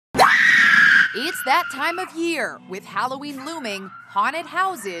It's that time of year. With Halloween looming, haunted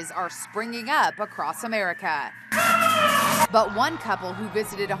houses are springing up across America. But one couple who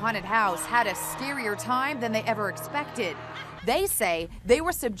visited a haunted house had a scarier time than they ever expected. They say they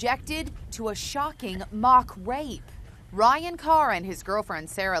were subjected to a shocking mock rape. Ryan Carr and his girlfriend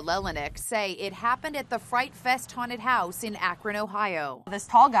Sarah Lelonek say it happened at the Fright Fest haunted house in Akron, Ohio. This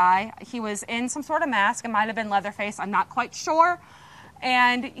tall guy, he was in some sort of mask. It might have been Leatherface, I'm not quite sure.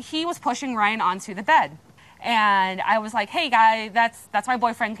 And he was pushing Ryan onto the bed. And I was like, hey guy, that's my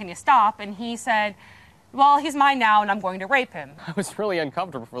boyfriend, can you stop? And he said, well, he's mine now and I'm going to rape him. I was really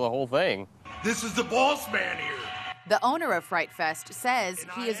uncomfortable for the whole thing. This is the boss man here. The owner of Fright Fest says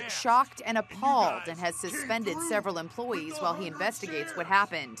he is shocked and appalled and has suspended several employees while he investigates what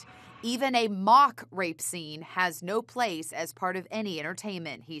happened. Even a mock rape scene has no place as part of any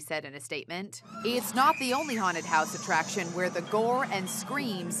entertainment, he said in a statement. It's not the only haunted house attraction where the gore and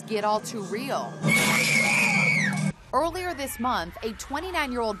screams get all too real. Earlier this month, a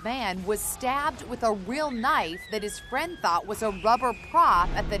 29-year-old man was stabbed with a real knife that his friend thought was a rubber prop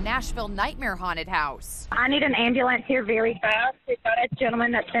at the Nashville Nightmare Haunted House. I need an ambulance here very fast. We've got a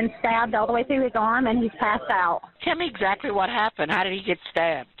gentleman that's been stabbed all the way through his arm, and he's passed out. Tell me exactly what happened. How did he get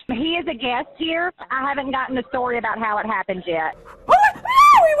stabbed? He is a guest here. I haven't gotten the story about how it happened yet. What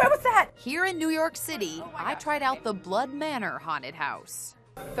was that? Here in New York City, I tried out the Blood Manor Haunted House.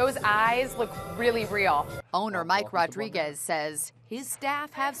 Those eyes look really real. Owner Mike Rodriguez says his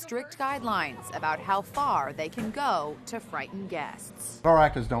staff have strict guidelines about how far they can go to frighten guests. Our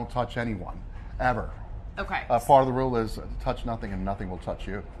actors don't touch anyone, ever. Okay. Part of the rule is touch nothing and nothing will touch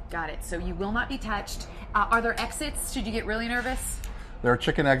you. Got it. So you will not be touched. Are there exits? Should you get really nervous? There are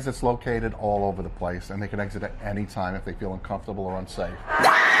chicken exits located all over the place, and they can exit at any time if they feel uncomfortable or unsafe.